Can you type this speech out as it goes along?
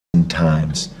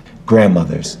times.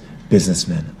 Grandmothers,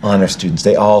 businessmen, honor students,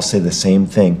 they all say the same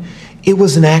thing. It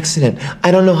was an accident.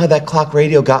 I don't know how that clock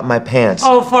radio got in my pants.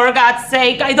 Oh, for God's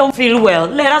sake, I don't feel well.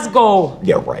 Let us go.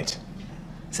 Yeah, right.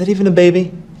 Is that even a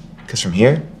baby? Because from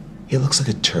here, it looks like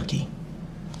a turkey.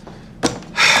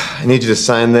 I need you to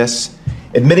sign this,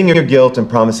 admitting your guilt and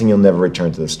promising you'll never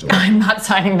return to the store. I'm not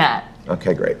signing that.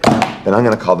 Okay, great. Then I'm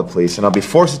gonna call the police and I'll be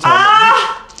forced to tell them.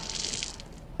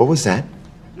 What was that?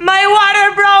 My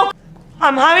water broke.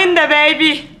 I'm having the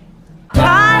baby.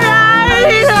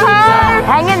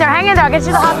 Hang in there, hang in there. I'll get you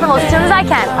to the hospital as soon as I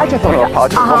can. I just want to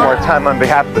apologize one more time on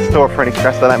behalf of the store for any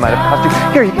stress that I might have caused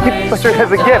you. Here, you can keep this shirt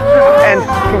as a gift. And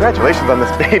congratulations on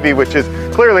this baby, which is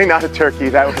clearly not a turkey.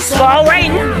 That was So right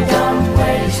now.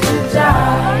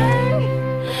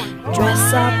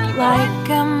 Dress up like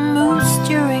a